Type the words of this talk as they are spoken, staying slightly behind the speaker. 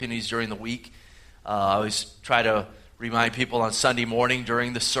opportunities during the week. I always try to remind people on Sunday morning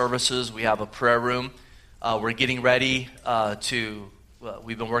during the services, we have a prayer room. We're getting ready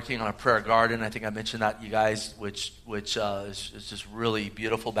we've been working on a prayer garden. I think I mentioned that to you guys, which is just really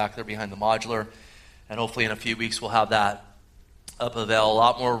beautiful back there behind the modular. And hopefully in a few weeks we'll have that up available. A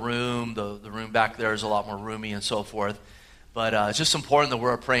lot more room. The room back there is a lot more roomy and so forth. But it's just important that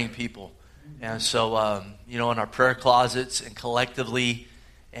we're a praying people. And so, in our prayer closets and collectively,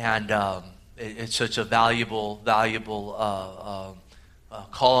 and it's such a valuable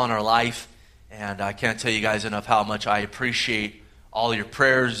call on our life. And I can't tell you guys enough how much I appreciate all your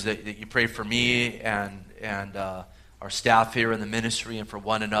prayers that you pray for me and our staff here in the ministry and for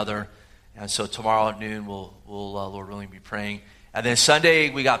one another. And so tomorrow at noon we'll Lord willing be praying. And then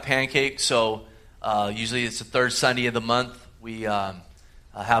Sunday we got pancakes. So usually it's the third Sunday of the month. We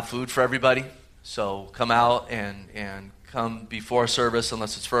have food for everybody. So come out and come before service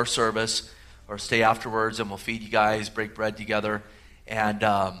unless it's first service, or stay afterwards and we'll feed you guys, break bread together. And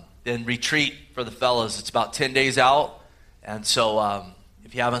then retreat for the fellas. It's about 10 days out. And so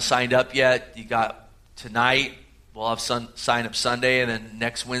if you haven't signed up yet, you got tonight. We'll have sign up Sunday, and then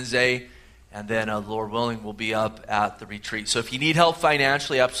next Wednesday. And then, Lord willing, we'll be up at the retreat. So if you need help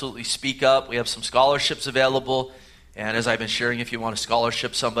financially, absolutely speak up. We have some scholarships available. And as I've been sharing, if you want to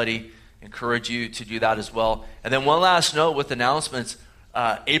scholarship somebody, encourage you to do that as well. And then one last note with announcements.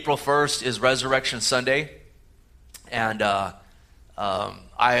 April 1st is Resurrection Sunday. And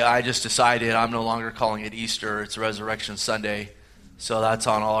I just decided I'm no longer calling it Easter. It's Resurrection Sunday. So that's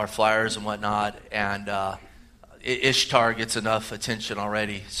on all our flyers and whatnot. And Ishtar gets enough attention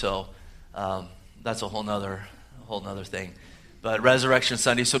already. So that's a whole nother thing. But Resurrection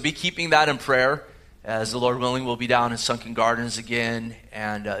Sunday. So be keeping that in prayer. As the Lord willing, we'll be down in Sunken Gardens again.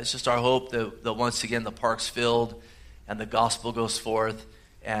 And it's just our hope that once again the park's filled and the gospel goes forth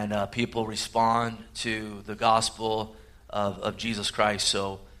and people respond to the gospel of Jesus Christ.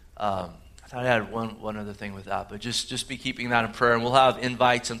 So I thought I had one other thing with that, but just be keeping that in prayer. And we'll have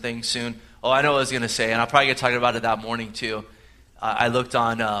invites and things soon. Oh, I know what I was going to say, and I'll probably get talking about it that morning too. I looked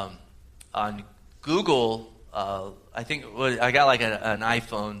on Google. I think I got like an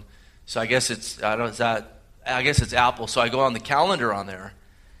iPhone, so I guess it's Apple. So I go on the calendar on there,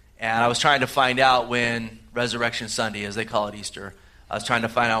 and I was trying to find out when Resurrection Sunday, as they call it Easter. I was trying to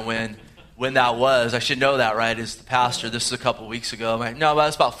find out when that was. I should know that, right, as the pastor. This is a couple weeks ago. No,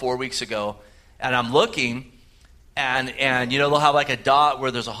 that's about 4 weeks ago. And I'm looking, and they'll have like a dot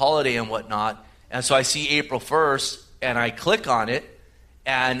where there's a holiday and whatnot. And so I see April 1st, and I click on it,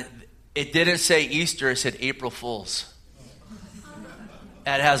 and it didn't say Easter. It said April Fools.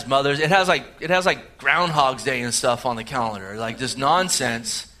 And it has mothers. It has like Groundhog's Day and stuff on the calendar, like just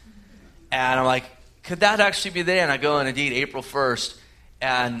nonsense. And I'm like, could that actually be there? And I go, and indeed, April 1st.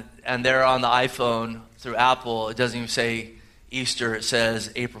 And there on the iPhone through Apple, it doesn't even say Easter. It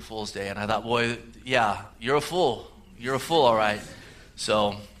says April Fool's Day. And I thought, boy, yeah, you're a fool. You're a fool, all right.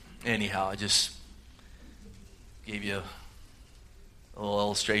 So anyhow, I just gave you a little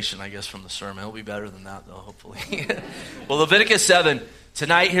illustration, I guess, from the sermon. It'll be better than that, though, hopefully. Well, Leviticus 7.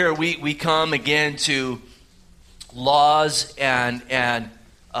 Tonight here we come again to laws and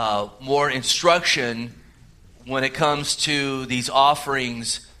more instruction when it comes to these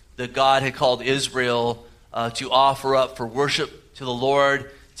offerings that God had called Israel to offer up for worship to the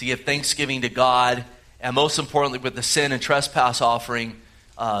Lord, to give thanksgiving to God, and most importantly with the sin and trespass offering,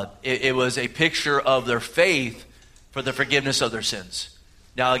 it was a picture of their faith for the forgiveness of their sins.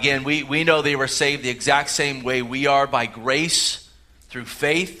 Now again, we know they were saved the exact same way we are, by grace through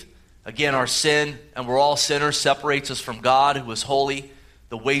faith. Again, our sin, and we're all sinners, separates us from God who is holy.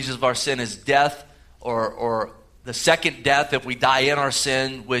 The wages of our sin is death, or the second death if we die in our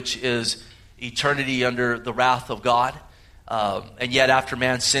sin, which is eternity under the wrath of God. And yet after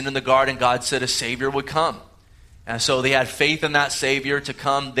man sinned in the garden, God said a Savior would come. And so they had faith in that Savior to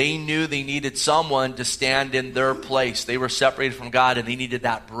come. They knew they needed someone to stand in their place. They were separated from God, and they needed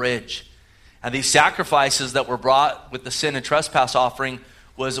that bridge. And these sacrifices that were brought with the sin and trespass offering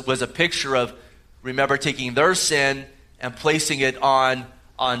was a picture of, remember, taking their sin and placing it on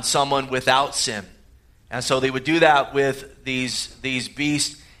someone without sin. And so they would do that with these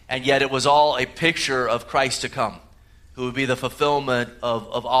beasts, and yet it was all a picture of Christ to come, who would be the fulfillment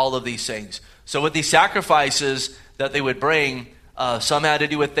of all of these things. So with these sacrifices that they would bring, some had to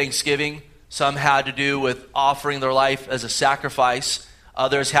do with thanksgiving, some had to do with offering their life as a sacrifice,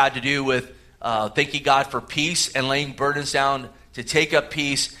 others had to do with thanking God for peace and laying burdens down to take up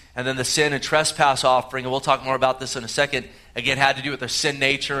peace. And then the sin and trespass offering, and we'll talk more about this in a second, again, had to do with their sin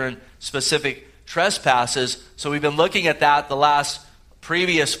nature and specific trespasses. So we've been looking at that the last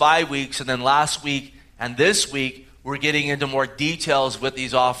previous 5 weeks, and then last week and this week, we're getting into more details with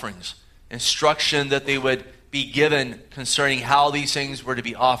these offerings. Instruction that they would be given concerning how these things were to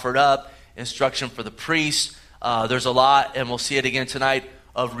be offered up, instruction for the priests. There's a lot, and we'll see it again tonight,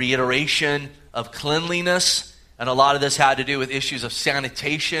 of reiteration of cleanliness. And a lot of this had to do with issues of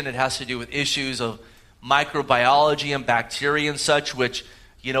sanitation. It has to do with issues of microbiology and bacteria and such, which,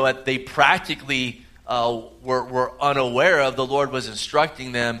 they practically were unaware of. The Lord was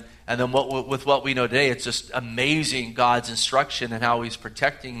instructing them. And then with what we know today, it's just amazing, God's instruction and how he's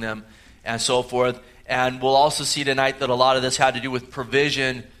protecting them and so forth. And we'll also see tonight that a lot of this had to do with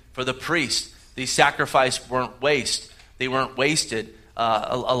provision for the priest. These sacrifices weren't wasted. They weren't wasted.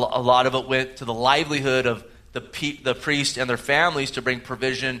 A lot of it went to the livelihood of the priest and their families to bring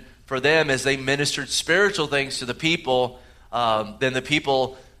provision for them as they ministered spiritual things to the people. Then the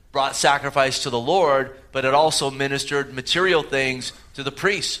people brought sacrifice to the Lord, but it also ministered material things to the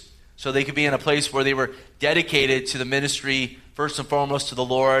priests. So they could be in a place where they were dedicated to the ministry, first and foremost to the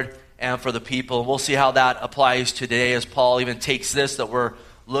Lord and for the people. And we'll see how that applies today as Paul even takes this that we're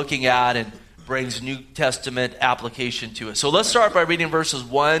looking at and brings New Testament application to it. So let's start by reading verses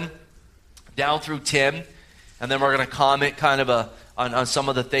 1 down through 10. And then we're going to comment kind of on some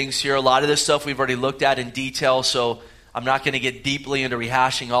of the things here. A lot of this stuff we've already looked at in detail, so I'm not going to get deeply into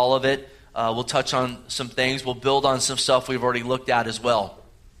rehashing all of it. We'll touch on some things. We'll build on some stuff we've already looked at as well.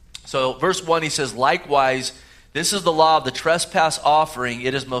 So verse 1, he says, "Likewise, this is the law of the trespass offering.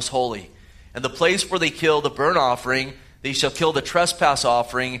 It is most holy. And the place where they kill the burnt offering, they shall kill the trespass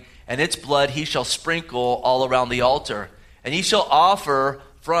offering, and its blood he shall sprinkle all around the altar. And he shall offer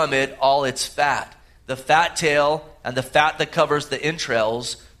from it all its fat, the fat tail and the fat that covers the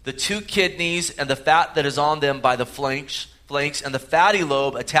entrails, the 2 kidneys and the fat that is on them by the flanks, and the fatty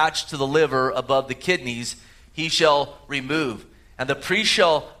lobe attached to the liver above the kidneys, he shall remove. And the priest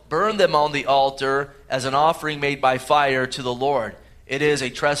shall burn them on the altar as an offering made by fire to the Lord. It is a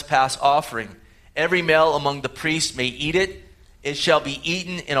trespass offering. Every male among the priests may eat it. It shall be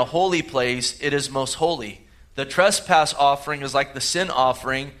eaten in a holy place. It is most holy. The trespass offering is like the sin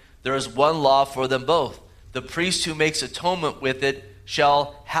offering. There is one law for them both. The priest who makes atonement with it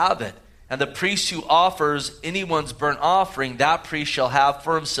shall have it. And the priest who offers anyone's burnt offering, that priest shall have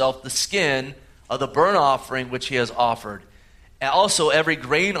for himself the skin of the burnt offering which he has offered. And also every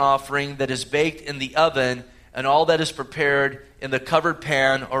grain offering that is baked in the oven, and all that is prepared in the covered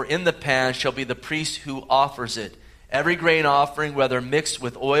pan or in the pan shall be the priest who offers it. Every grain offering, whether mixed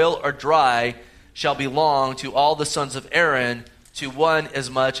with oil or dry, shall belong to all the sons of Aaron, to one as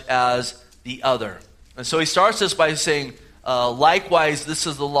much as the other." And so he starts this by saying, likewise, this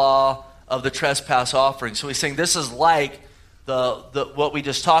is the law of the trespass offering. So he's saying this is like the what we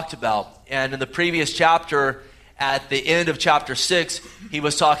just talked about. And in the previous chapter, at the end of chapter 6, he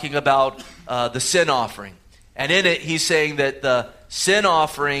was talking about the sin offering. And in it, he's saying that the sin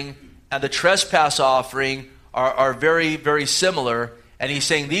offering and the trespass offering are very, very similar. And he's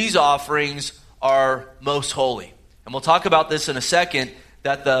saying these offerings are most holy. And we'll talk about this in a second,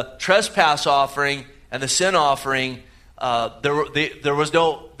 that the trespass offering and the sin offering,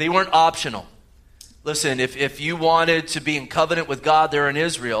 they weren't optional. Listen, if you wanted to be in covenant with God there in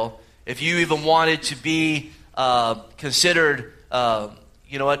Israel, if you even wanted to be considered,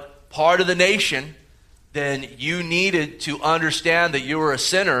 part of the nation, then you needed to understand that you were a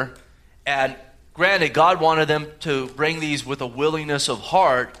sinner. And granted, God wanted them to bring these with a willingness of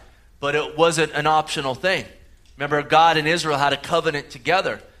heart, but it wasn't an optional thing. Remember, God and Israel had a covenant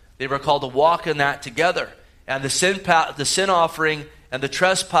together. They were called to walk in that together. And the sin offering and the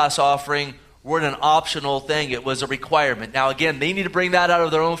trespass offering weren't an optional thing. It was a requirement. Now, again, they need to bring that out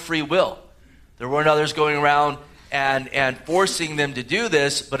of their own free will. There weren't others going around and forcing them to do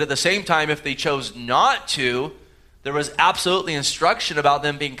this, but at the same time, if they chose not to, there was absolutely instruction about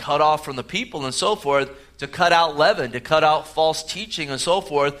them being cut off from the people and so forth, to cut out leaven, to cut out false teaching and so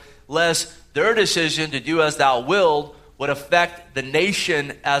forth, lest their decision to do as thou wilt would affect the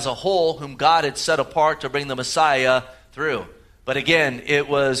nation as a whole, whom God had set apart to bring the Messiah through. But again, it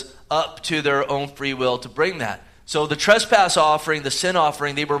was up to their own free will to bring that. So the trespass offering, the sin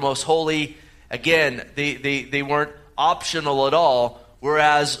offering, they were most holy. Again, they weren't optional at all.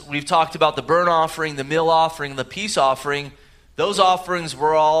 Whereas we've talked about the burnt offering, the meal offering, the peace offering, those offerings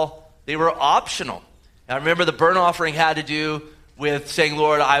were optional. Now remember, the burnt offering had to do with saying,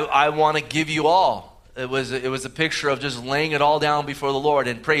 Lord, I want to give you all. It was a picture of just laying it all down before the Lord.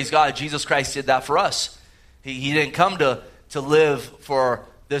 And praise God, Jesus Christ did that for us. He didn't come to live for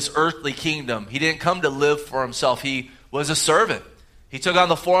this earthly kingdom. He didn't come to live for himself. He was a servant. He took on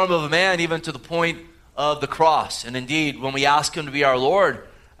the form of a man, even to the point of the cross. And indeed, when we ask him to be our Lord,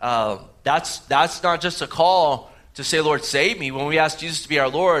 that's not just a call to say, Lord, save me. When we ask Jesus to be our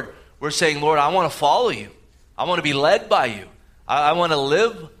Lord, we're saying, Lord, I want to follow you. I want to be led by you. I want to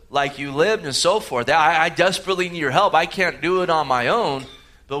live like you lived and so forth. I desperately need your help. I can't do it on my own,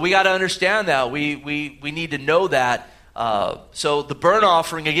 but we got to understand that. We need to know that. So the burnt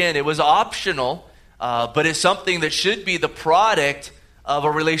offering, again, it was optional, but it's something that should be the product of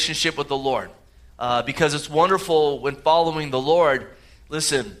a relationship with the Lord. Because it's wonderful when following the Lord.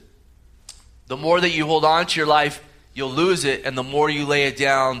 Listen, the more that you hold on to your life, you'll lose it, and the more you lay it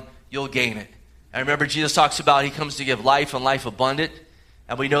down, you'll gain it. I remember Jesus talks about he comes to give life and life abundant,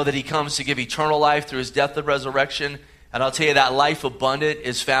 and we know that he comes to give eternal life through his death and resurrection. And I'll tell you that life abundant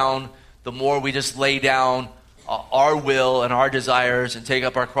is found the more we just lay down our will and our desires and take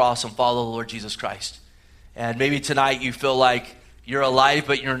up our cross and follow the Lord Jesus Christ. And maybe tonight you feel like you're alive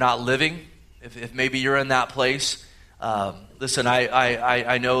but you're not living. If maybe you're in that place, listen,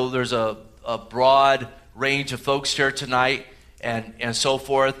 I know there's a broad range of folks here tonight and so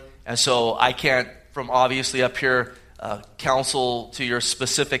forth. And so I can't, from obviously up here, counsel to your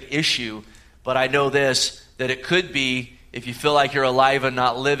specific issue. But I know this, that it could be, if you feel like you're alive and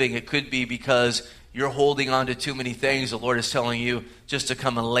not living, it could be because you're holding on to too many things. The Lord is telling you just to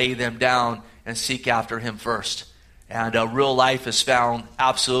come and lay them down and seek after him first. And real life is found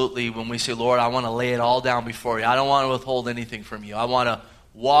absolutely when we say, Lord, I want to lay it all down before you. I don't want to withhold anything from you. I want to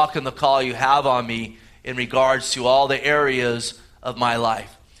walk in the call you have on me in regards to all the areas of my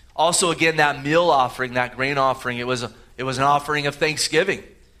life. Also, again, that meal offering, that grain offering, it was an offering of thanksgiving.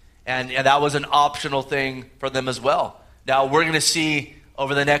 And that was an optional thing for them as well. Now, we're going to see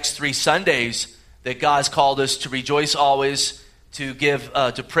over the next 3 Sundays that God's called us to rejoice always, to give,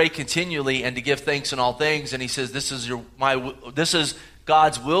 to pray continually, and to give thanks in all things. And he says, this is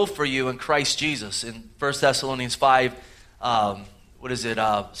God's will for you in Christ Jesus. In 1 Thessalonians 5,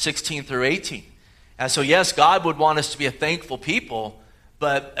 16 through 18. And so, yes, God would want us to be a thankful people.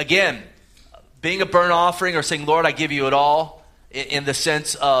 But again, being a burnt offering or saying, Lord, I give you it all, in the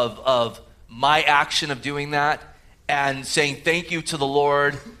sense of my action of doing that, and saying thank you to the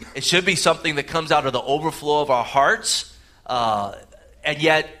Lord, it should be something that comes out of the overflow of our hearts. And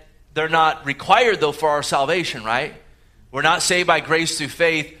yet, they're not required, though, for our salvation, right? We're not saved by grace through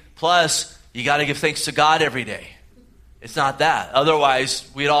faith, plus you got to give thanks to God every day. It's not that. Otherwise,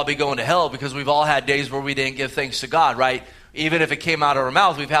 we'd all be going to hell, because we've all had days where we didn't give thanks to God, right? Even if it came out of our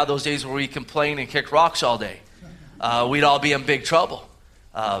mouth, we've had those days where we complain and kick rocks all day. We'd all be in big trouble.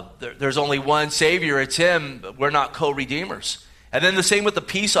 There's only one Savior, it's him. We're not co-redeemers. And then the same with the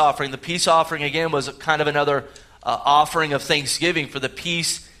peace offering. The peace offering, again, was kind of another offering of thanksgiving for the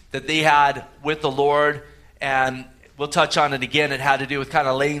peace that they had with the Lord. And we'll touch on it again. It had to do with kind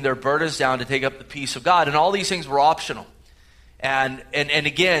of laying their burdens down to take up the peace of God. And all these things were optional. And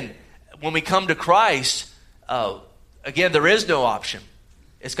again, when we come to Christ, again, there is no option.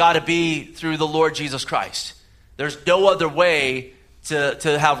 It's got to be through the Lord Jesus Christ. There's no other way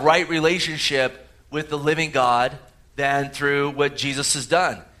to have right relationship with the living God than through what Jesus has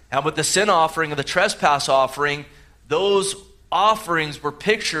done. And with the sin offering and the trespass offering, those offerings were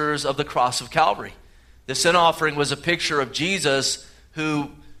pictures of the cross of Calvary. The sin offering was a picture of Jesus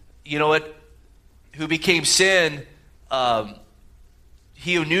who became sin.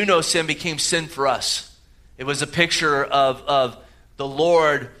 He who knew no sin became sin for us. It was a picture of the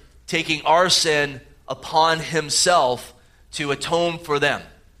Lord taking our sin upon himself to atone for them.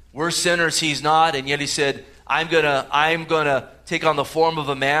 We're sinners, he's not, and yet he said, I'm gonna take on the form of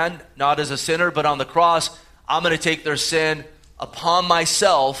a man, not as a sinner, but on the cross, I'm gonna take their sin upon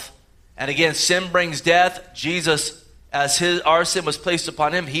myself. And again, sin brings death. Jesus, as our sin was placed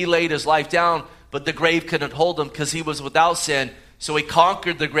upon him, he laid his life down, but the grave couldn't hold him because he was without sin. So he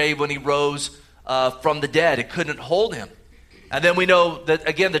conquered the grave when he rose from the dead. It couldn't hold him. And then we know that,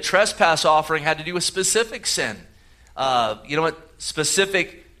 again, the trespass offering had to do with specific sin.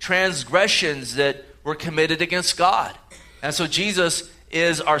 Specific transgressions that were committed against God. And so Jesus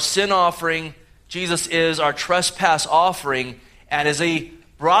is our sin offering. Jesus is our trespass offering. And as he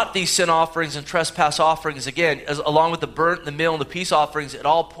brought these sin offerings and trespass offerings, again, along with the burnt, the meal, and the peace offerings, it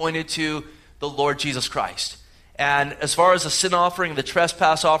all pointed to the Lord Jesus Christ. And as far as the sin offering and the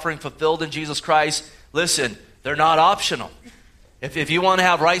trespass offering fulfilled in Jesus Christ, listen, they're not optional. If you want to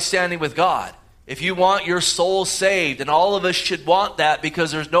have right standing with God, if you want your soul saved, and all of us should want that,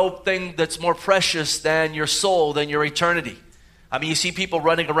 because there's no thing that's more precious than your soul, than your eternity. I mean, you see people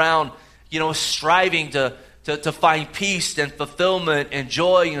running around, striving to find peace and fulfillment and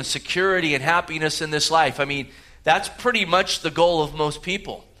joy and security and happiness in this life. I mean, that's pretty much the goal of most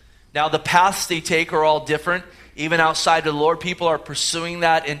people. Now, the paths they take are all different. Even outside of the Lord, people are pursuing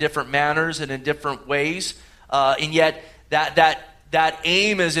that in different manners and in different ways. And yet, that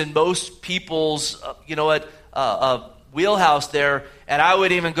aim is in most people's, wheelhouse there. And I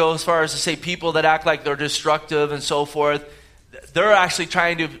would even go as far as to say people that act like they're destructive and so forth, they're actually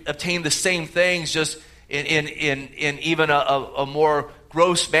trying to obtain the same things, just in even a more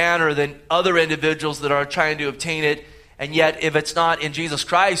gross manner than other individuals that are trying to obtain it. And yet, if it's not in Jesus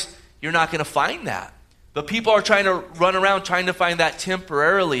Christ, you're not going to find that. But people are trying to run around trying to find that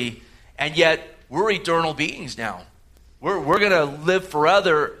temporarily, and yet we're eternal beings now. We're going to live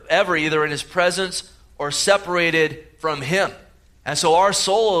forever, either in his presence or separated from him. And so our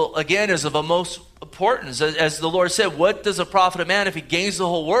soul, again, is of the most importance. As the Lord said, what does it profit a man if he gains the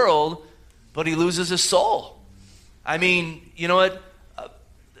whole world, but he loses his soul? I mean, you know what?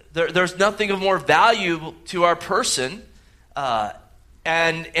 There's nothing of more value to our person.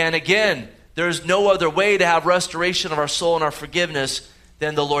 And again, there's no other way to have restoration of our soul and our forgiveness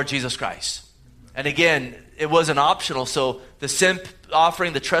than the Lord Jesus Christ. And again, it wasn't optional. So the sin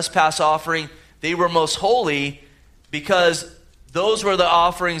offering, the trespass offering, they were most holy because those were the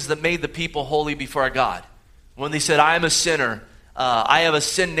offerings that made the people holy before God. When they said, I am a sinner, I have a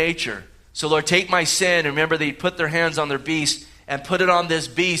sin nature. So Lord, take my sin. And remember, they put their hands on their beast and put it on this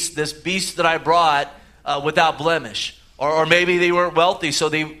beast that I brought without blemish. Or maybe they weren't wealthy, so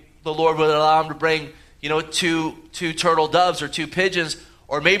the Lord would allow them to bring, two turtle doves or 2 pigeons.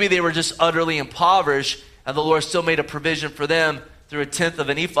 Or maybe they were just utterly impoverished, and the Lord still made a provision for them through 1/10 of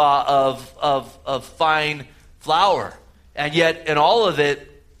an ephah of fine flour. And yet, in all of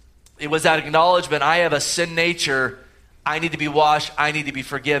it, it was that acknowledgement, I have a sin nature, I need to be washed, I need to be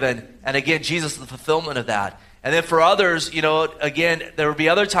forgiven. And again, Jesus is the fulfillment of that. And then for others, again, there would be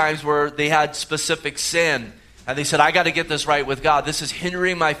other times where they had specific sin. And they said, I got to get this right with God. This is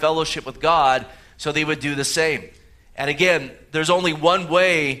hindering my fellowship with God. So they would do the same. And again, there's only one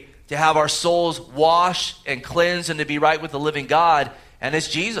way to have our souls washed and cleansed and to be right with the living God, and it's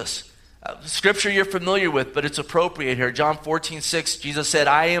Jesus. Scripture you're familiar with, but it's appropriate here. John 14:6, Jesus said,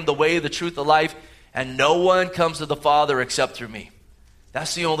 I am the way, the truth, the life, and no one comes to the Father except through me.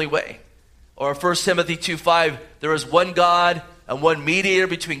 That's the only way. Or 1 Timothy 2:5, there is one God and one mediator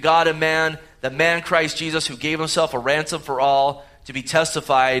between God and man, the man Christ Jesus, who gave himself a ransom for all, to be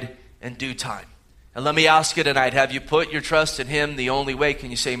testified in due time. And let me ask you tonight, have you put your trust in him the only way?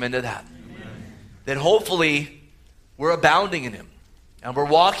 Can you say amen to that? Amen. Then hopefully we're abounding in him, and we're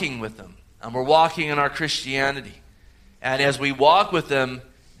walking with him, and we're walking in our Christianity. And as we walk with him,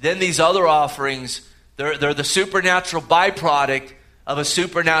 then these other offerings, they're the supernatural byproduct of a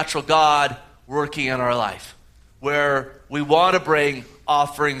supernatural God working in our life, where we want to bring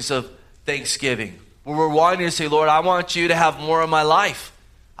offerings of thanksgiving, where we're wanting to say, Lord, I want you to have more of my life.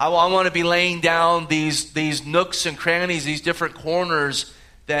 I want to be laying down these nooks and crannies, these different corners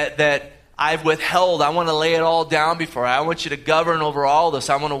that I've withheld. I want to lay it all down before I want you to govern over all this.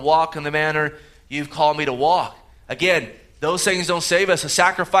 I want to walk in the manner you've called me to walk. Again, those things don't save us. A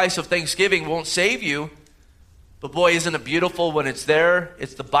sacrifice of thanksgiving won't save you. But boy, isn't it beautiful when it's there?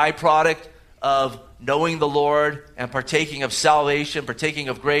 It's the byproduct of knowing the Lord and partaking of salvation, partaking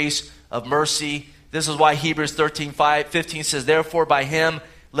of grace, of mercy. This is why Hebrews 13:15 says, therefore by him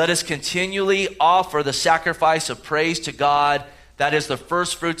let us continually offer the sacrifice of praise to God, that is the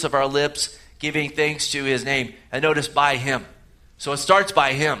first fruits of our lips, giving thanks to his name. And notice, by him. So it starts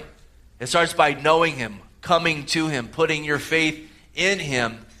by him. It starts by knowing him, coming to him, putting your faith in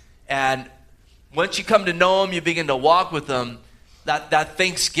him. And once you come to know him, you begin to walk with him. That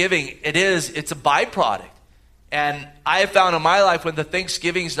thanksgiving, it's a byproduct. And I have found in my life when the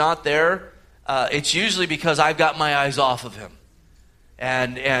thanksgiving's not there, it's usually because I've got my eyes off of him.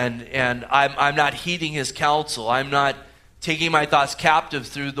 And I'm not heeding his counsel. I'm not taking my thoughts captive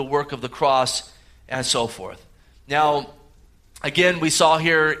through the work of the cross and so forth. Now, again, we saw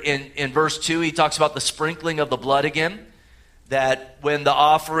here in verse 2, he talks about the sprinkling of the blood again, that when the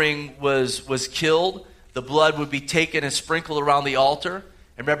offering was killed, the blood would be taken and sprinkled around the altar.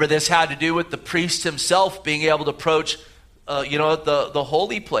 And remember, this had to do with the priest himself being able to approach the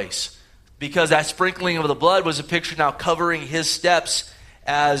holy place, because that sprinkling of the blood was a picture now covering his steps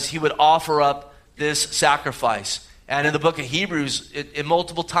as he would offer up this sacrifice. And in the book of Hebrews, in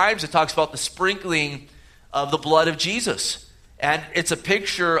multiple times it talks about the sprinkling of the blood of Jesus. And it's a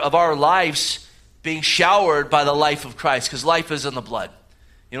picture of our lives being showered by the life of Christ, because life is in the blood.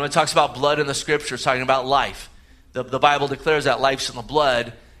 You know, it talks about blood in the scripture, it's talking about life. The Bible declares that life's in the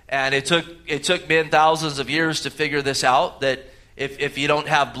blood. And it took men thousands of years to figure this out, that if you don't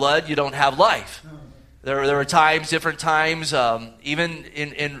have blood, you don't have life. There are times, different times, even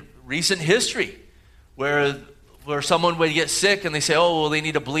in recent history where someone would get sick and they say, oh, well, they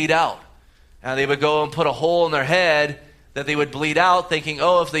need to bleed out. And they would go and put a hole in their head that they would bleed out, thinking,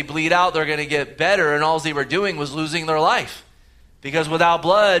 oh, if they bleed out, they're going to get better. And all they were doing was losing their life. Because without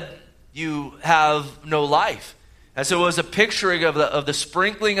blood, you have no life. And so it was a picturing of the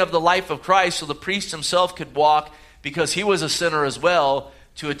sprinkling of the life of Christ so the priest himself could walk, because he was a sinner as well,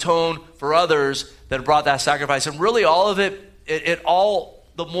 to atone for others that brought that sacrifice. And really all of it all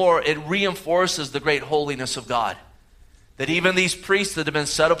the more, it reinforces the great holiness of God. That even these priests that have been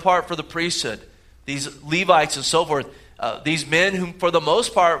set apart for the priesthood, these Levites and so forth, these men who for the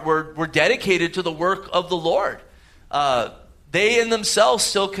most part were dedicated to the work of the Lord. They in themselves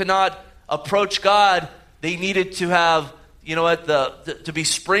still cannot approach God. They needed to have, to be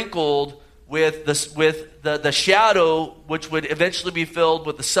sprinkled with the shadow, which would eventually be filled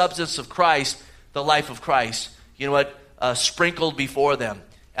with the substance of Christ, the life of Christ. Sprinkled before them.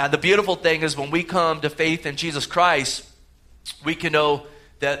 And the beautiful thing is when we come to faith in Jesus Christ, we can know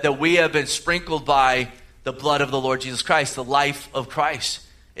that we have been sprinkled by the blood of the Lord Jesus Christ, the life of Christ.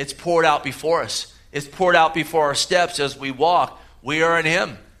 It's poured out before us. It's poured out before our steps as we walk. We are in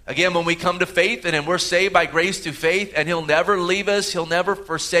Him. Again, when we come to faith in Him, we're saved by grace through faith, and He'll never leave us. He'll never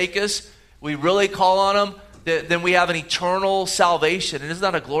forsake us. We really call on Him, then we have an eternal salvation. And isn't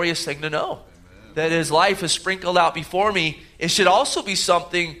that a glorious thing to know? Amen. That His life is sprinkled out before me. It should also be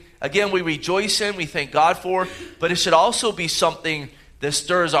something, again, we rejoice in, we thank God for, but it should also be something that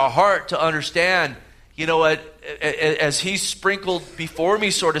stirs our heart to understand, as He's sprinkled before me,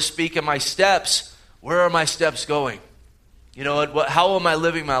 so to speak, in my steps, where are my steps going? How am I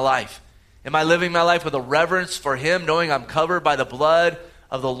living my life? Am I living my life with a reverence for Him, knowing I'm covered by the blood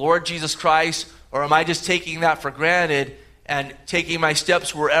of the Lord Jesus Christ? Or am I just taking that for granted and taking my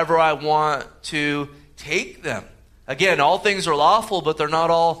steps wherever I want to take them? Again, all things are lawful, but they're not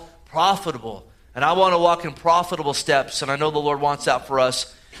all profitable. And I want to walk in profitable steps, and I know the Lord wants that for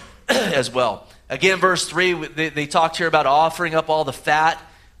us as well. Again, verse 3, they talked here about offering up all the fat,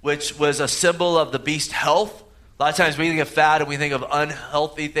 which was a symbol of the beast's health. A lot of times we think of fat and we think of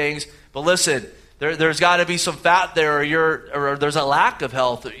unhealthy things. But listen, there's got to be some fat there, or there's a lack of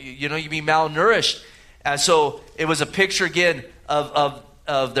health. You be malnourished. And so it was a picture again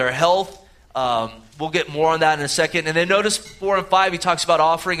of their health. We'll get more on that in a second. And then notice 4 and 5, he talks about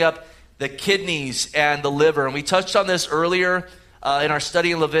offering up the kidneys and the liver. And we touched on this earlier in our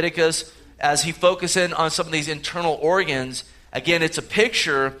study in Leviticus as he focused in on some of these internal organs. Again, it's a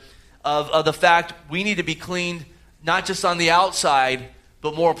picture of the fact we need to be cleaned not just on the outside,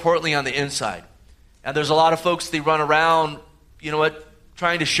 but more importantly on the inside. And there's a lot of folks, they run around,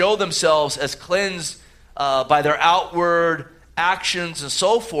 trying to show themselves as cleansed by their outward actions and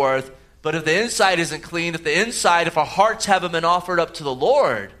so forth. But if the inside isn't clean, if our hearts haven't been offered up to the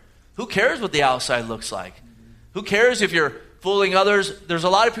Lord, who cares what the outside looks like? Who cares if you're fooling others? There's a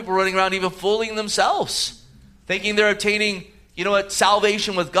lot of people running around even fooling themselves, thinking they're obtaining,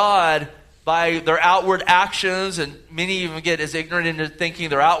 salvation with God by their outward actions, and many even get as ignorant into thinking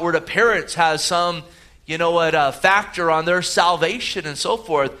their outward appearance has some, factor on their salvation and so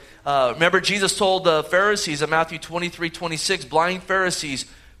forth. Remember, Jesus told the Pharisees in Matthew 23:26, blind Pharisees,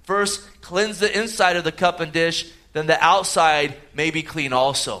 first cleanse the inside of the cup and dish, then the outside may be clean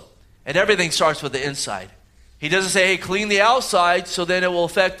also. And everything starts with the inside. He doesn't say, hey, clean the outside so then it will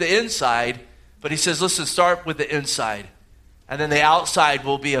affect the inside. But he says, listen, start with the inside. And then the outside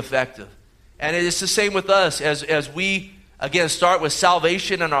will be effective. And it's the same with us as we, again, start with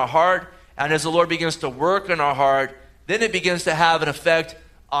salvation in our heart. And as the Lord begins to work in our heart, then it begins to have an effect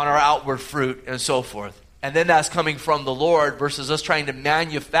on our outward fruit and so forth. And then that's coming from the Lord versus us trying to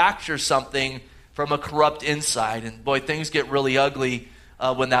manufacture something from a corrupt inside. And boy, things get really ugly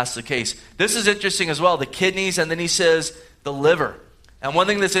when that's the case. This is interesting as well, the kidneys, and then he says the liver. And one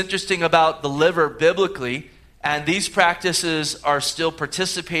thing that's interesting about the liver biblically, and these practices are still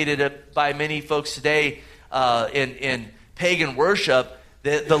participated by many folks today in pagan worship,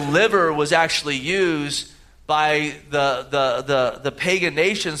 the liver was actually used by the pagan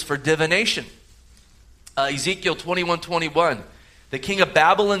nations for divination. Ezekiel 21:21, the king of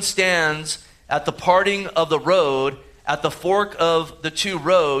Babylon stands at the parting of the road, at the fork of the two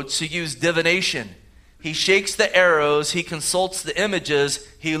roads, to use divination. He shakes the arrows, he consults the images,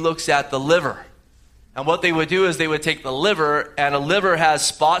 he looks at the liver. And what they would do is they would take the liver, and a liver has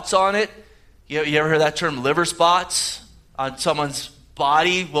spots on it. You ever heard that term, liver spots, on someone's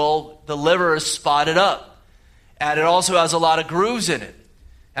body? Well, the liver is spotted up. And it also has a lot of grooves in it.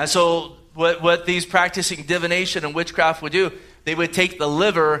 And so what these practicing divination and witchcraft would do, they would take the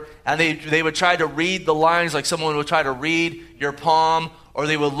liver and they would try to read the lines like someone would try to read your palm or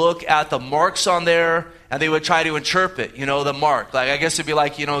they would look at the marks on there, and they would try to interpret, the mark. Like, I guess it'd be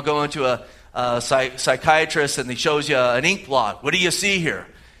like, going to a psychiatrist and he shows you an ink blot. What do you see here?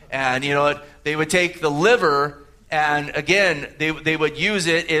 And, they would take the liver, and again, they would use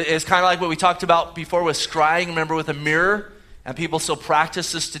it. It's kind of like what we talked about before with scrying, remember, with a mirror? And people still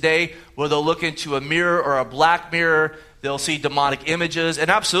practice this today, where they'll look into a mirror or a black mirror. They'll see demonic images. And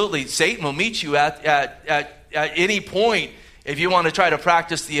absolutely, Satan will meet you at any point if you want to try to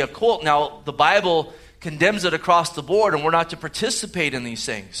practice the occult. Now, the Bible condemns it across the board, and we're not to participate in these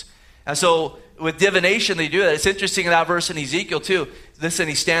things. And so with divination, they do that. It's interesting in that verse in Ezekiel too. Listen,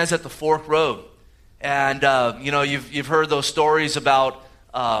 he stands at the fork road. And, you've heard those stories about,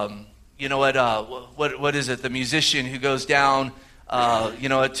 what is it? The musician who goes down,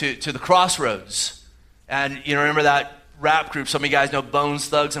 to the crossroads. And, remember that rap group? Some of you guys know Bones,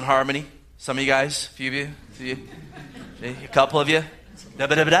 Thugs, and Harmony. Some of you guys, a few of you, a couple of you.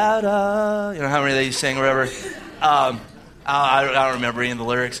 Da-ba-da-ba-da-da. How many they sing or whatever. I don't remember any of the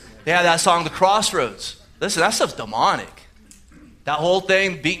lyrics. They had that song, The Crossroads. Listen, that stuff's demonic. That whole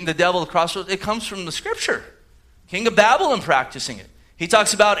thing, beating the devil at the crossroads, it comes from the scripture. King of Babylon practicing it. He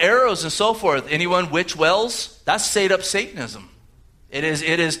talks about arrows and so forth. Anyone which wells, that's straight up Satanism. It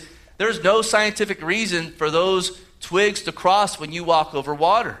is. There's no scientific reason for those twigs to cross when you walk over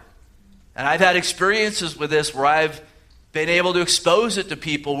water. And I've had experiences with this where I've been able to expose it to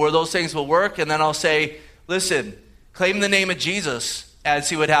people where those things will work, and then I'll say, listen, claim the name of Jesus and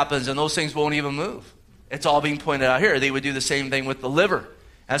see what happens, and those things won't even move. It's all being pointed out here. They would do the same thing with the liver.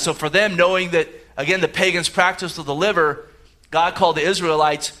 And so for them, knowing that, again, the pagans practiced with the liver, God called the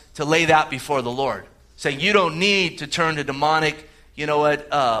Israelites to lay that before the Lord, saying you don't need to turn to demonic,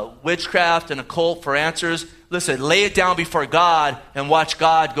 witchcraft and occult for answers. Listen, lay it down before God and watch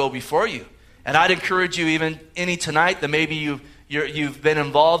God go before you. And I'd encourage you, even any tonight, that maybe you've been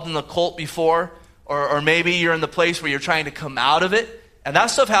involved in the occult before, or maybe you're in the place where you're trying to come out of it, and that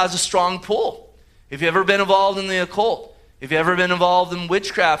stuff has a strong pull. If you've ever been involved in the occult, if you've ever been involved in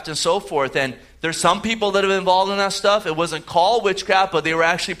witchcraft and so forth, and there's some people that have been involved in that stuff, it wasn't called witchcraft, but they were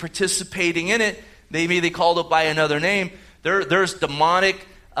actually participating in it. Maybe they called it by another name. There's demonic,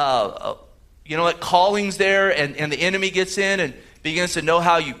 callings there, and the enemy gets in and begins to know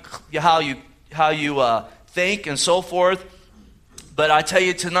how you think and so forth. But I tell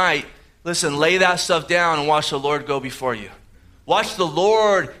you tonight, listen, lay that stuff down and watch the Lord go before you. Watch the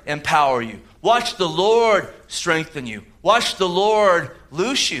Lord empower you. Watch the Lord strengthen you. Watch the Lord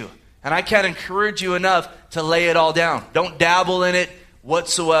loose you. And I can't encourage you enough to lay it all down. Don't dabble in it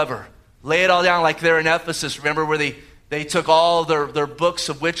whatsoever. Lay it all down like they're in Ephesus. Remember where they took all their books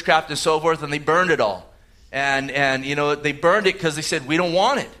of witchcraft and so forth, and they burned it all. And they burned it because they said, we don't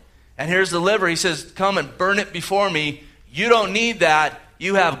want it. And here's the liver. He says, come and burn it before me. You don't need that.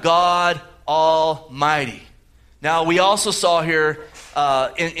 You have God Almighty. Now, we also saw here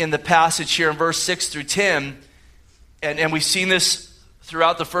in the passage here in verse 6 through 10, and we've seen this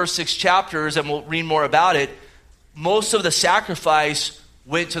throughout the first 6 chapters, and we'll read more about it. Most of the sacrifice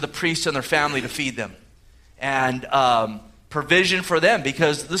went to the priests and their family to feed them. And provision for them,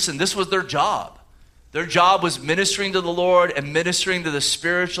 because, listen, this was their job. Their job was ministering to the Lord and ministering to the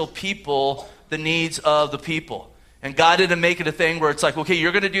spiritual people, the needs of the people. And God didn't make it a thing where it's like, okay,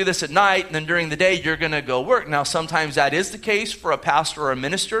 you're going to do this at night, and then during the day, you're going to go work. Now, sometimes that is the case for a pastor or a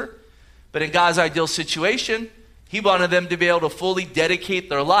minister, but in God's ideal situation, he wanted them to be able to fully dedicate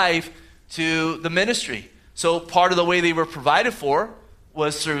their life to the ministry. So part of the way they were provided for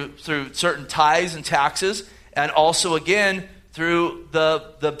was through certain tithes and taxes, and also, again, through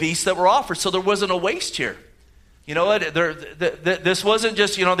the beasts that were offered. So there wasn't a waste here. You know what? This wasn't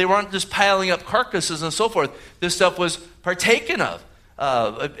just, they weren't just piling up carcasses and so forth. This stuff was partaken of.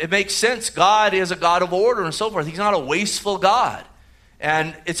 It makes sense. God is a God of order and so forth. He's not a wasteful God.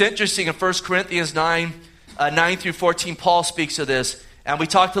 And it's interesting in 1 Corinthians 9 through 14, Paul speaks of this. And we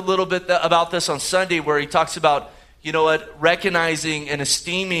talked a little bit about this on Sunday, where he talks about, recognizing and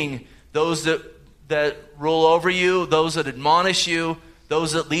esteeming those that rule over you, those that admonish you,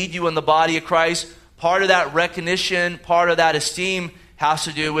 those that lead you in the body of Christ. Part of that recognition, part of that esteem has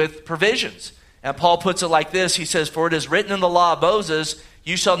to do with provisions. And Paul puts it like this. He says, for it is written in the law of Moses,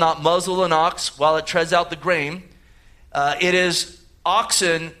 you shall not muzzle an ox while it treads out the grain. Is it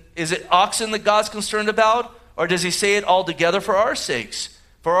oxen that God's concerned about? Or does he say it altogether for our sakes?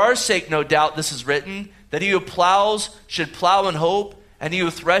 For our sake, no doubt, this is written, that he who plows should plow in hope, and he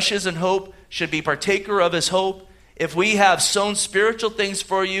who threshes in hope should be partaker of his hope. If we have sown spiritual things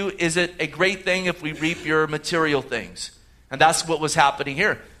for you, is it a great thing if we reap your material things? And that's what was happening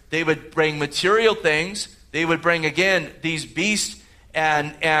here. They would bring material things. They would bring, again, these beasts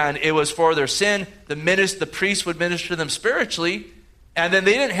and it was for their sin. The priest would minister to them spiritually, and then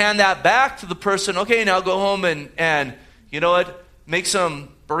they didn't hand that back to the person. Okay, now go home and you know what, make some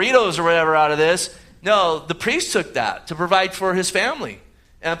burritos or whatever out of this. No, the priest took that to provide for his family.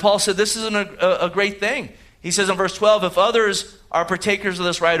 And Paul said this isn't a great thing. He says in verse 12, if others are partakers of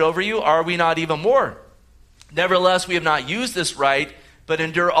this right over you, are we not even more? Nevertheless, we have not used this right, but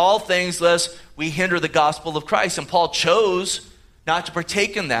endure all things lest we hinder the gospel of Christ. And Paul chose not to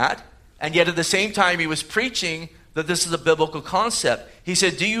partake in that, and yet at the same time he was preaching that this is a biblical concept. He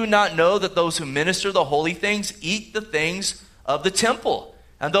said, do you not know that those who minister the holy things eat the things of the temple?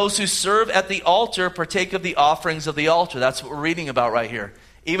 And those who serve at the altar partake of the offerings of the altar. That's what we're reading about right here.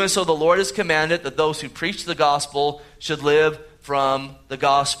 Even so, the Lord has commanded that those who preach the gospel should live from the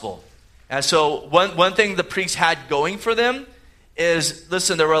gospel. And so one thing the priests had going for them is,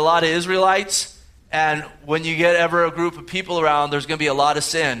 listen, there were a lot of Israelites, and when you get ever a group of people around, there's going to be a lot of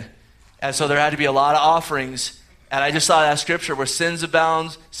sin. And so there had to be a lot of offerings. And I just saw that scripture where sin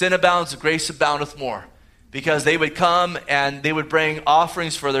abounds, grace aboundeth more. Because they would come and they would bring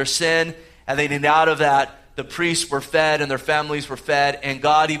offerings for their sin, and then out of that, the priests were fed and their families were fed, and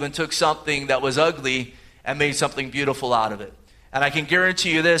God even took something that was ugly and made something beautiful out of it. And I can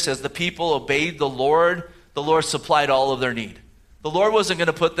guarantee you this, as the people obeyed the Lord supplied all of their need. The Lord wasn't going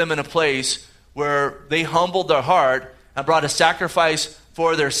to put them in a place where they humbled their heart and brought a sacrifice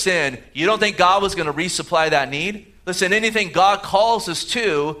for their sin. You don't think God was going to resupply that need? Listen, anything God calls us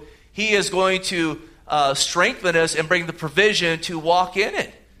to, He is going to strengthen us and bring the provision to walk in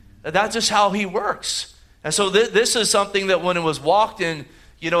it. That's just how He works. And so this is something that when it was walked in,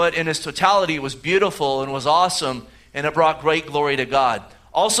 in its totality, it was beautiful and was awesome, and it brought great glory to God.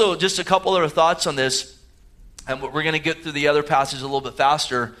 Also, just a couple other thoughts on this, and we're going to get through the other passage a little bit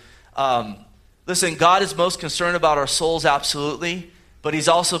faster. Listen, God is most concerned about our souls, absolutely, but He's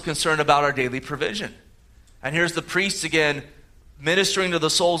also concerned about our daily provision. And here's the priests again ministering to the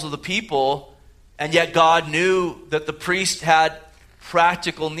souls of the people, and yet God knew that the priest had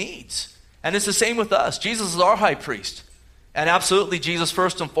practical needs. And it's the same with us. Jesus is our high priest. And absolutely, Jesus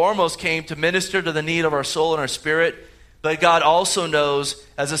first and foremost came to minister to the need of our soul and our spirit. But God also knows,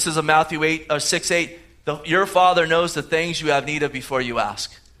 as this is in Matthew 6:8, your Father knows the things you have need of before you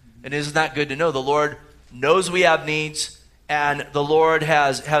ask. And isn't that good to know? The Lord knows we have needs, and the Lord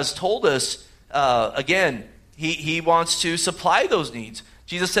has told us, again, He wants to supply those needs.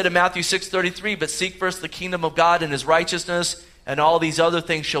 Jesus said in Matthew 6:33, but seek first the kingdom of God and His righteousness, and all these other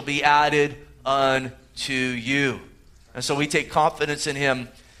things shall be added unto you. And so we take confidence in Him,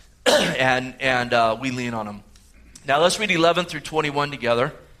 and we lean on Him. Now let's read 11 through 21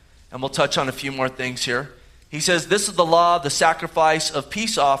 together, and we'll touch on a few more things here. He says, this is the law of the sacrifice of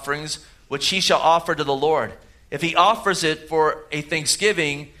peace offerings, which he shall offer to the Lord. If he offers it for a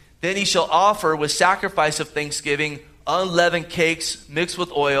thanksgiving, then he shall offer with sacrifice of thanksgiving unleavened cakes mixed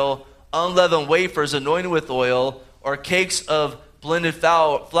with oil, unleavened wafers anointed with oil, or cakes of blended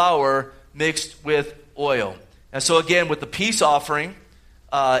flour mixed with oil. And so again, with the peace offering,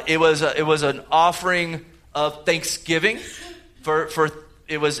 it was an offering of thanksgiving.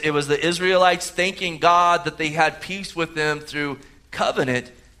 It was the Israelites thanking God that they had peace with them through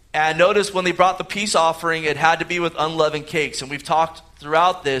covenant. And notice when they brought the peace offering, it had to be with unleavened cakes. And we've talked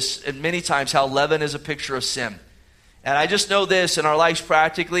throughout this and many times how leaven is a picture of sin. And I just know this in our lives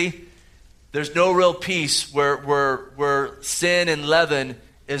practically. There's no real peace where sin and leaven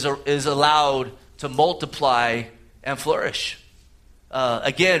is allowed to multiply and flourish.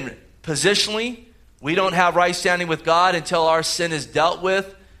 Again, positionally, we don't have right standing with God until our sin is dealt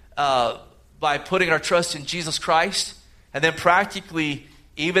with by putting our trust in Jesus Christ. And then practically,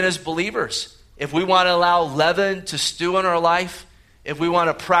 even as believers, if we want to allow leaven to stew in our life, if we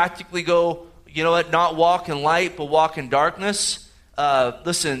want to practically go, not walk in light, but walk in darkness,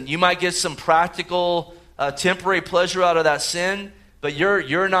 listen, you might get some practical, temporary pleasure out of that sin, but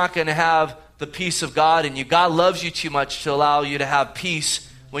you're not going to have the peace of God in you. God loves you too much to allow you to have peace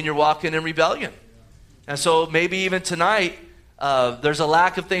when you're walking in rebellion. And so maybe even tonight, there's a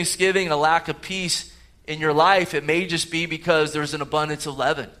lack of thanksgiving, a lack of peace in your life. It may just be because there's an abundance of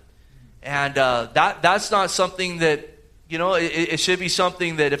leaven. And that's not something that, it should be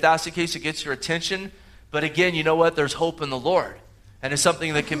something that if that's the case, it gets your attention. But again, you know what? There's hope in the Lord. And it's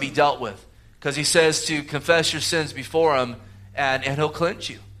something that can be dealt with. Because he says to confess your sins before him, and he'll cleanse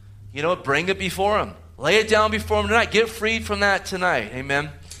you. Bring it before him. Lay it down before him tonight. Get freed from that tonight. Amen.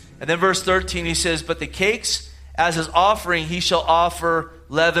 And then verse 13, he says, but the cakes as his offering, he shall offer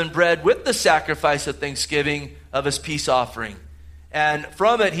leavened bread with the sacrifice of thanksgiving of his peace offering. And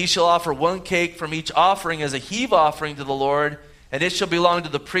from it he shall offer one cake from each offering as a heave offering to the Lord. and it shall belong to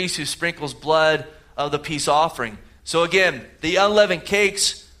the priest who sprinkles blood of the peace offering. So again, the unleavened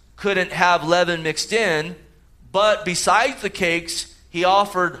cakes couldn't have leaven mixed in, but besides the cakes, he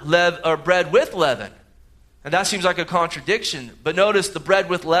offered bread with leaven. And that seems like a contradiction. But notice the bread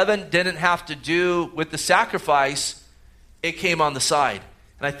with leaven didn't have to do with the sacrifice. It came on the side.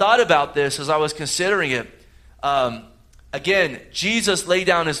 And I thought about this as I was considering it. Again, Jesus laid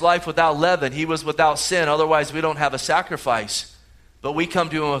down his life without leaven. He was without sin. Otherwise, we don't have a sacrifice. But we come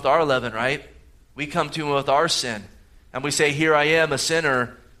to him with our leaven, right? We come to him with our sin. And we say, here I am, a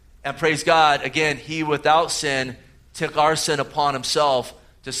sinner. And praise God, again, he without sin took our sin upon himself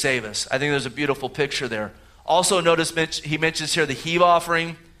to save us. I think there's a beautiful picture there. Also, notice he mentions here the heave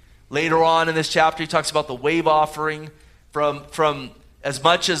offering. Later on in this chapter, he talks about the wave offering. From as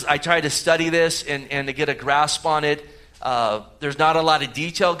much as I try to study this and to get a grasp on it, there's not a lot of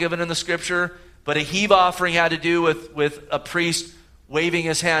detail given in the scripture, but a heave offering had to do with a priest waving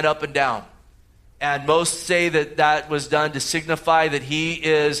his hand up and down. And most say that was done to signify that he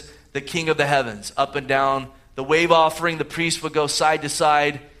is the king of the heavens, up and down. The wave offering, the priest would go side to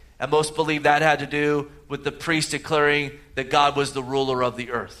side, and most believe that had to do with the priest declaring that God was the ruler of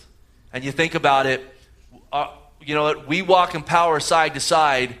the earth. And you think about it, you know what? We walk in power side to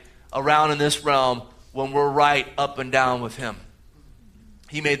side around in this realm when we're right up and down with him.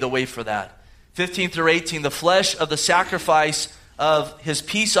 He made the way for that. 15 through 18, the flesh of the sacrifice of his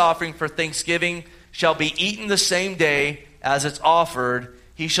peace offering for thanksgiving shall be eaten the same day as it's offered.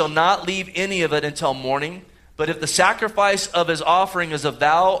 He shall not leave any of it until morning. But if the sacrifice of his offering is a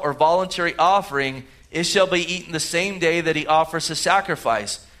vow or voluntary offering, it shall be eaten the same day that he offers his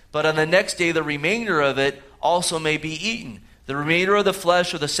sacrifice. But on the next day, the remainder of it also may be eaten. The remainder of the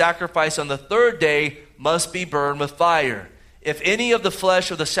flesh of the sacrifice on the third day must be burned with fire. If any of the flesh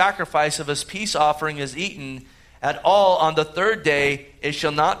of the sacrifice of his peace offering is eaten at all on the third day, it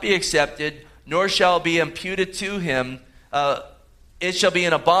shall not be accepted, nor shall be imputed to him. It shall be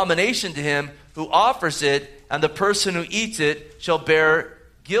an abomination to him who offers it, and the person who eats it shall bear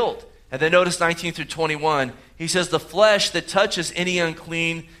guilt. And then notice 19 through 21. He says, the flesh that touches any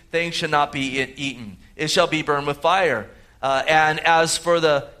unclean thing shall not be eaten. It shall be burned with fire. And as for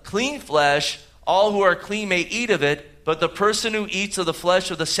the clean flesh, all who are clean may eat of it, but the person who eats of the flesh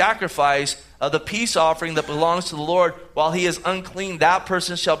of the sacrifice of the peace offering that belongs to the Lord, while he is unclean, that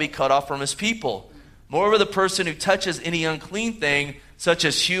person shall be cut off from his people. Moreover, the person who touches any unclean thing, such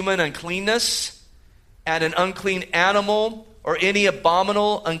as human uncleanness, and an unclean animal, or any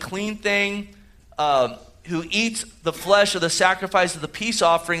abominable unclean thing, who eats the flesh of the sacrifice of the peace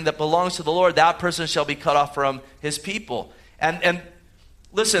offering that belongs to the Lord, that person shall be cut off from his people. And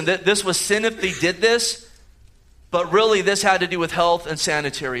listen, this was sin if they did this, but really this had to do with health and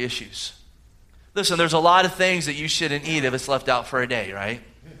sanitary issues. Listen, there's a lot of things that you shouldn't eat if it's left out for a day, right?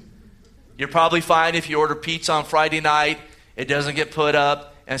 You're probably fine if you order pizza on Friday night, it doesn't get put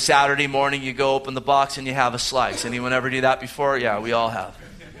up, and Saturday morning you go open the box and you have a slice. Anyone ever do that before? Yeah, we all have.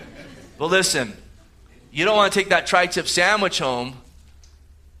 But listen, you don't want to take that tri-tip sandwich home,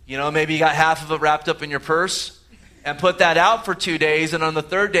 maybe you got half of it wrapped up in your purse, and put that out for 2 days, and on the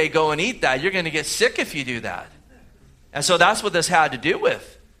third day go and eat that. You're going to get sick if you do that. And so that's what this had to do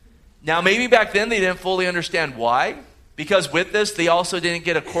with. Now, maybe back then they didn't fully understand why, because with this, they also didn't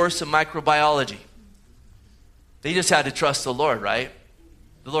get a course in microbiology. They just had to trust the Lord, right?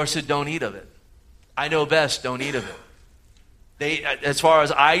 The Lord said, don't eat of it. I know best, don't eat of it. As far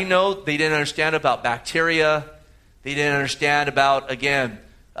as I know, they didn't understand about bacteria. They didn't understand about, again,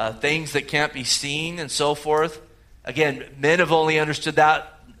 things that can't be seen and so forth. Again, men have only understood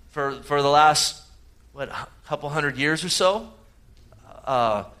that for the last, couple hundred years or so.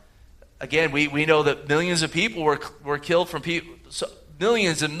 Again, we know that millions of people were killed from people. So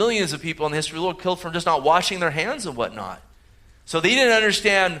millions and millions of people in the history of the world killed from just not washing their hands and whatnot. So they didn't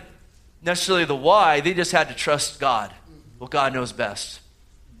understand necessarily the why. They just had to trust God. Well, God knows best.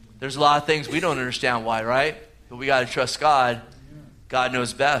 There's a lot of things we don't understand why, right? But we got to trust God. God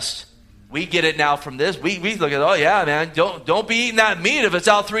knows best. We get it now from this. We look at, oh yeah, man, don't be eating that meat if it's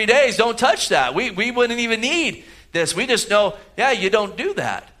out 3 days. Don't touch that. We wouldn't even need this. We just know, yeah, you don't do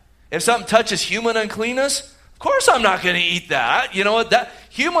that. If something touches human uncleanness, of course I'm not going to eat that. You know what? That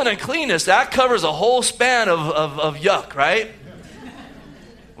human uncleanness, that covers a whole span of yuck, right?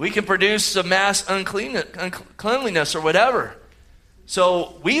 We can produce some mass uncleanliness or whatever.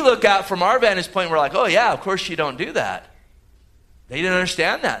 So we look at from our vantage point, we're like, oh yeah, of course you don't do that. They didn't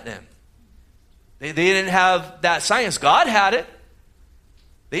understand that then. They didn't have that science. God had it.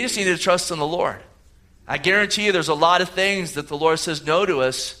 They just needed to trust in the Lord. I guarantee you there's a lot of things that the Lord says no to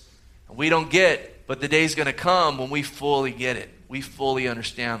us, and we don't get, but the day's going to come when we fully get it. We fully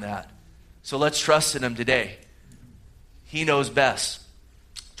understand that. So let's trust in him today. He knows best.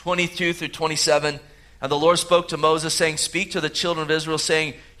 22 through 27. And the Lord spoke to Moses, saying, speak to the children of Israel,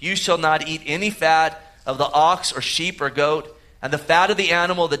 saying, you shall not eat any fat of the ox or sheep or goat, and the fat of the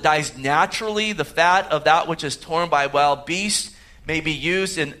animal that dies naturally, the fat of that which is torn by wild beasts may be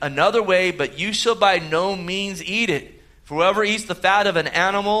used in another way, but you shall by no means eat it. For whoever eats the fat of an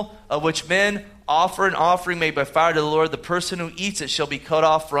animal of which men offer an offering made by fire to the Lord, the person who eats it shall be cut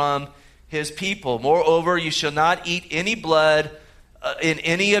off from his people. Moreover, you shall not eat any blood in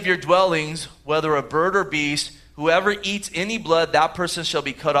any of your dwellings, whether a bird or beast. Whoever eats any blood, that person shall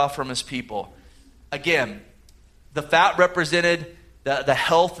be cut off from his people. Again, the fat represented the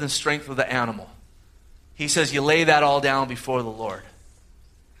health and strength of the animal. He says you lay that all down before the Lord.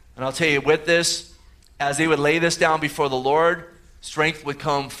 And I'll tell you, with this, as they would lay this down before the Lord, strength would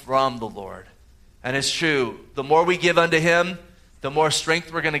come from the Lord. And it's true. The more we give unto him, the more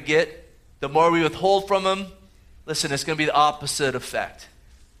strength we're going to get. The more we withhold from him, listen, it's going to be the opposite effect.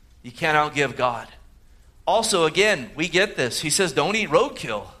 You can't outgive God. Also, again, we get this. He says, don't eat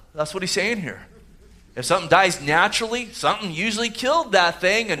roadkill. That's what he's saying here. If something dies naturally, something usually killed that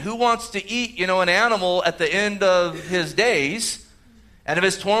thing, and who wants to eat, an animal at the end of his days? And if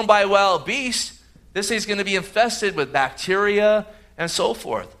it's torn by a wild beast, this thing's going to be infested with bacteria and so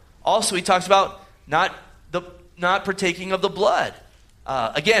forth. Also, he talks about not partaking of the blood.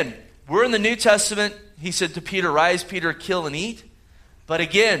 Again, we're in the New Testament. He said to Peter, rise, Peter, kill and eat. But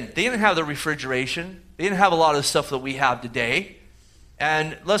again, they didn't have the refrigeration. They didn't have a lot of the stuff that we have today.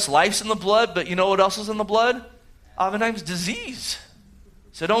 And life's in the blood, but you know what else is in the blood? Oftentimes disease.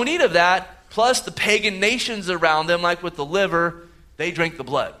 So don't eat of that. Plus the pagan nations around them, like with the liver, they drink the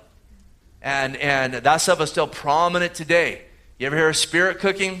blood. And that stuff is still prominent today. You ever hear of spirit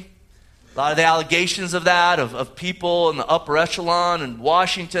cooking? A lot of the allegations of that, of people in the upper echelon in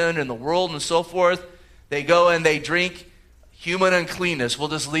Washington and the world and so forth, they go and they drink human uncleanness. We'll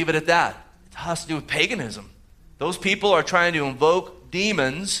just leave it at that. It has to do with paganism. Those people are trying to invoke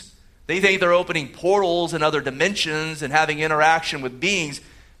demons. They think they're opening portals in other dimensions and having interaction with beings.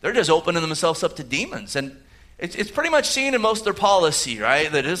 They're just opening themselves up to demons. And it's pretty much seen in most of their policy,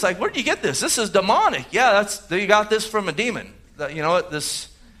 right? That it's like, where did you get this? This is demonic. Yeah, you got this from a demon. You know what?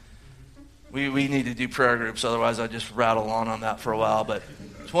 We need to do prayer groups, otherwise I just rattle on that for a while. But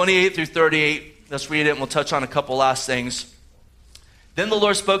 28 through 38, let's read it and we'll touch on a couple last things. Then the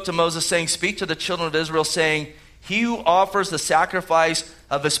Lord spoke to Moses, saying, speak to the children of Israel, saying, he who offers the sacrifice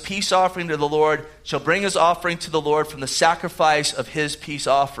of his peace offering to the Lord shall bring his offering to the Lord from the sacrifice of his peace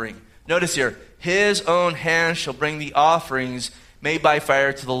offering. Notice here, his own hand shall bring the offerings made by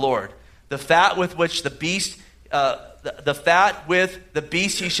fire to the Lord. The fat with which the beast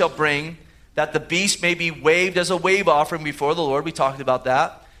he shall bring, that the beast may be waved as a wave offering before the Lord. We talked about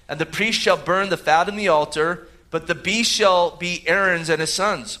that. And the priest shall burn the fat in the altar, but the beast shall be Aaron's and his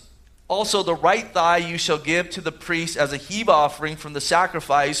sons. Also the right thigh you shall give to the priest as a heave offering from the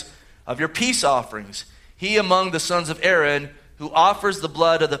sacrifice of your peace offerings. He among the sons of Aaron who offers the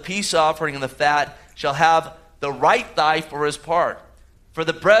blood of the peace offering and the fat shall have the right thigh for his part. For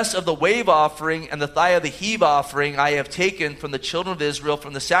the breast of the wave offering and the thigh of the heave offering I have taken from the children of Israel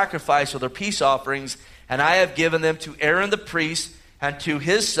from the sacrifice of their peace offerings, and I have given them to Aaron the priest and to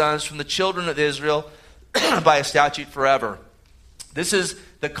his sons from the children of Israel by a statute forever. This is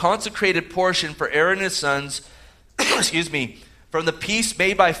the consecrated portion for Aaron and his sons, from the peace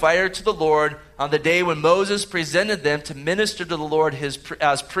made by fire to the Lord on the day when Moses presented them to minister to the Lord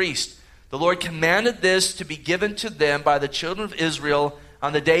as priest. The Lord commanded this to be given to them by the children of Israel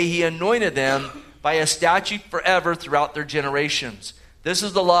on the day he anointed them by a statute forever throughout their generations. This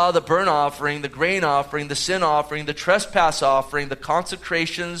is the law of the burnt offering, the grain offering, the sin offering, the trespass offering, the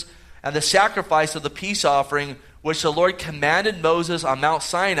consecrations, and the sacrifice of the peace offering, which the Lord commanded Moses on Mount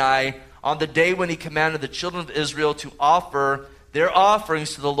Sinai on the day when he commanded the children of Israel to offer their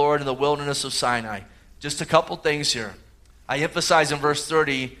offerings to the Lord in the wilderness of Sinai. Just a couple things here. I emphasize in verse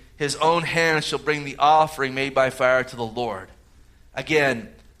 30, his own hand shall bring the offering made by fire to the Lord. Again,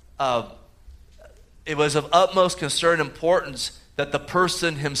 it was of utmost concern and importance that the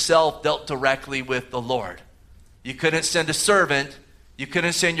person himself dealt directly with the Lord. You couldn't send a servant. You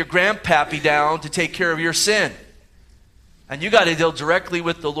couldn't send your grandpappy down to take care of your sin. And you got to deal directly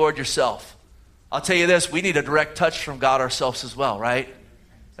with the Lord yourself. I'll tell you this, we need a direct touch from God ourselves as well, right?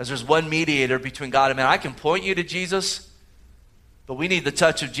 As there's one mediator between God and man. I can point you to Jesus, but we need the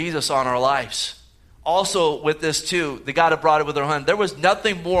touch of Jesus on our lives. Also with this too, the God who brought it with their hand. There was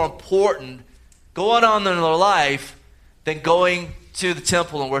nothing more important going on in their life than going to the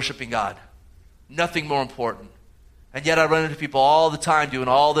temple and worshiping God. Nothing more important. And yet I run into people all the time doing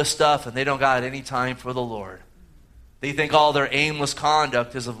all this stuff, and they don't got any time for the Lord. They think all their aimless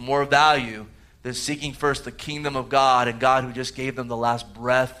conduct is of more value than seeking first the kingdom of God, and God who just gave them the last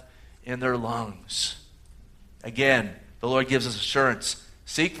breath in their lungs. Again, the Lord gives us assurance.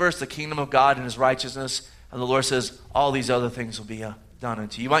 Seek first the kingdom of God and his righteousness, and the Lord says all these other things will be done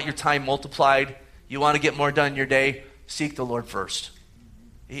unto you. You want your time multiplied? You want to get more done in your day? Seek the Lord first.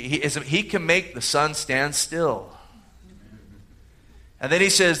 He can make the sun stand still. And then he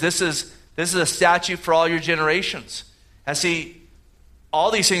says, this is a statute for all your generations. And see,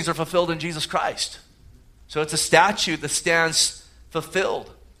 all these things are fulfilled in Jesus Christ. So it's a statute that stands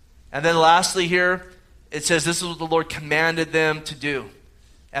fulfilled. And then lastly here, it says this is what the Lord commanded them to do.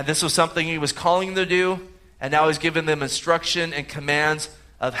 And this was something he was calling them to do, and now he's giving them instruction and commands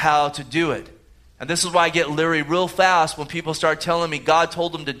of how to do it. And this is why I get leery real fast when people start telling me God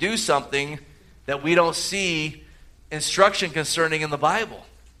told them to do something that we don't see instruction concerning in the Bible.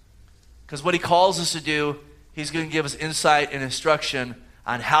 Because what he calls us to do, he's going to give us insight and instruction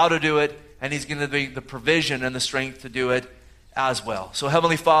on how to do it, and he's going to be the provision and the strength to do it as well. So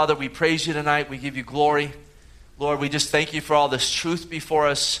Heavenly Father, we praise you tonight. We give you glory. Lord, we just thank you for all this truth before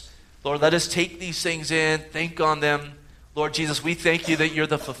us. Lord, let us take these things in, think on them. Lord Jesus, we thank you that you're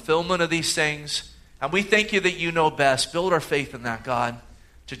the fulfillment of these things. And we thank you that you know best. Build our faith in that, God,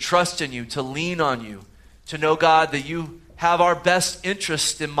 to trust in you, to lean on you, to know, God, that you have our best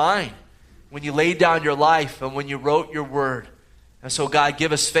interest in mind when you laid down your life and when you wrote your word. And so, God,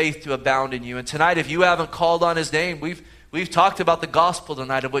 give us faith to abound in you. And tonight, if you haven't called on his name, we've talked about the gospel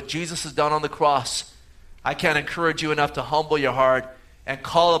tonight of what Jesus has done on the cross. I can't encourage you enough to humble your heart and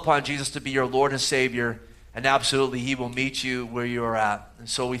call upon Jesus to be your Lord and Savior. And absolutely, he will meet you where you are at. And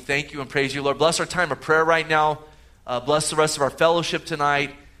so we thank you and praise you, Lord. Bless our time of prayer right now. Bless the rest of our fellowship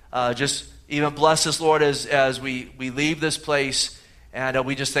tonight. Just even bless us, Lord, as we leave this place. And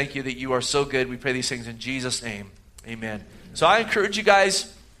we just thank you that you are so good. We pray these things in Jesus' name. Amen. So I encourage you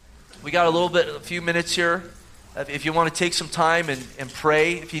guys, we got a few minutes here. If you want to take some time and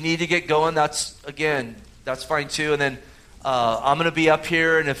pray, if you need to get going, that's fine too. And then I'm going to be up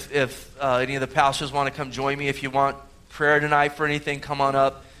here, and if any of the pastors want to come join me, if you want prayer tonight for anything, come on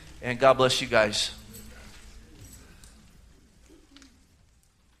up. And God bless you guys.